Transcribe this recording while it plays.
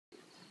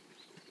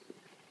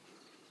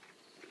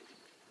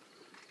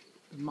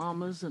The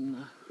mamas and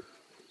the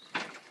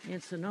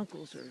aunts and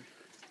uncles are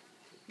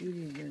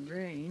eating the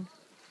grain,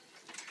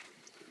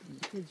 and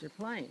the kids are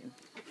playing.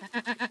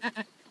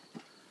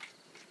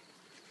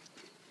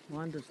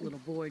 Wanda's little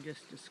boy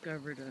just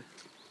discovered a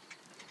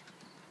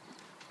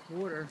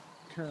water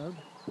tub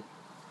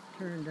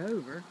turned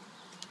over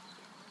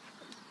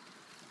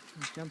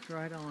and jumped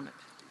right on it.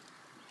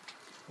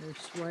 There's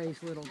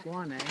Sway's little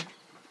Guane.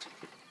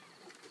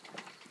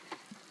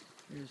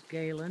 There's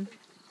Galen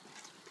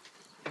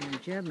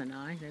and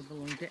Gemini. They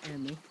belong to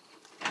Emmy.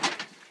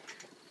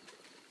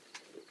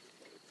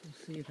 We'll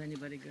see if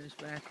anybody goes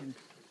back and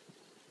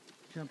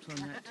jumps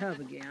on that tub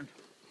again.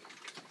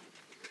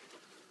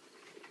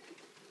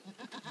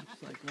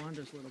 Looks like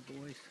Wanda's little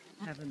boy's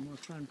having more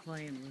fun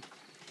playing with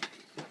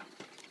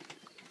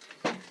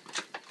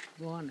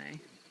Guane.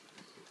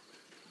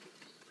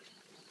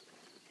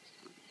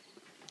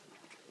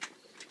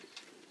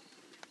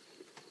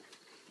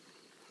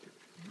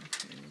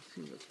 Okay, let's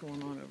see what's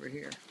going on over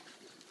here.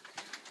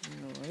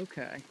 Oh,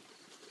 okay.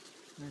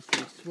 I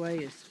see Sway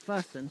is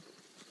fussing.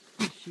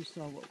 She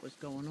saw what was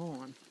going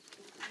on.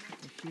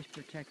 She's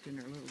protecting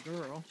her little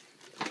girl.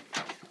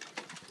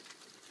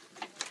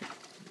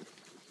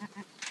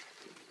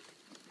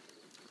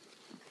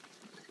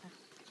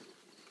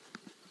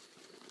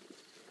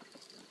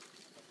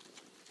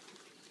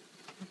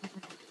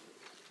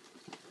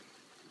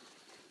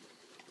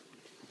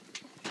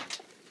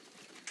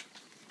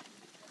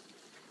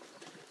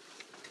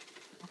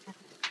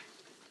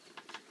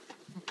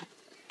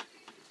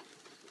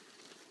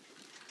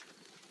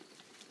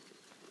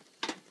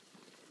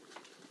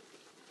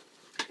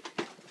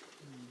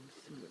 Let's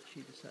see what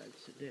she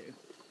decides to do.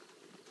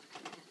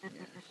 Yeah,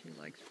 she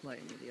likes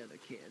playing with the other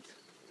kids.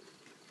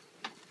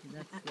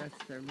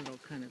 That's their little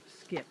kind of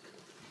skip.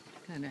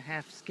 Kind of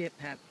half skip,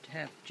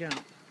 half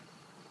jump.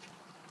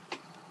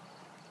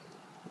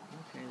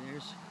 Okay,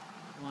 there's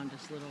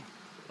Wanda's little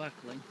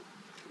Buckling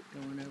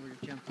going over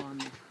to jump on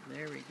the,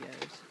 there he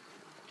goes.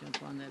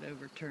 Jump on that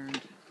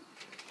overturned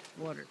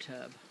water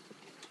tub.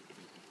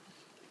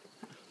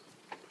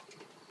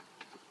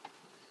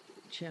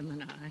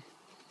 Gemini is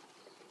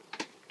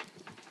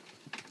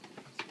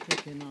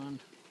picking on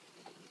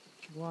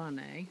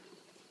Guane.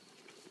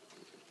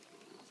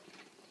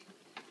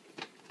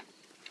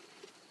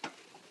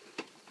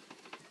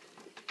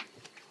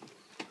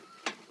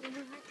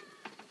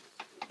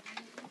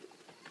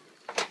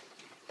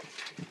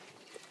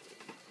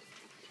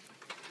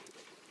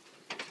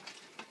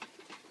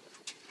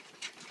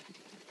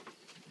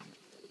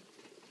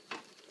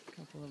 A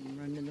couple of them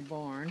running in the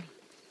barn.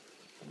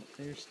 Oh,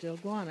 there's still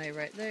Guane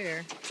right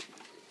there.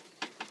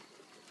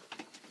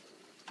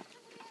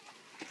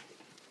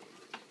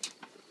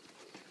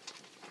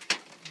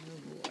 Oh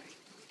boy.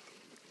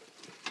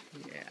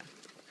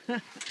 Yeah.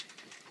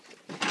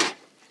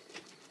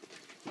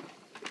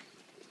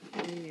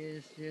 He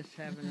is just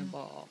having a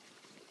ball.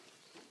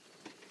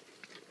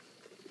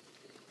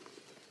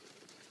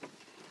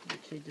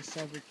 She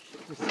discovered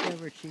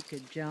she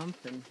could jump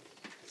and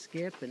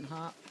skip and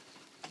hop.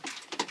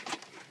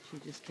 She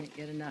just can't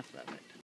get enough of it.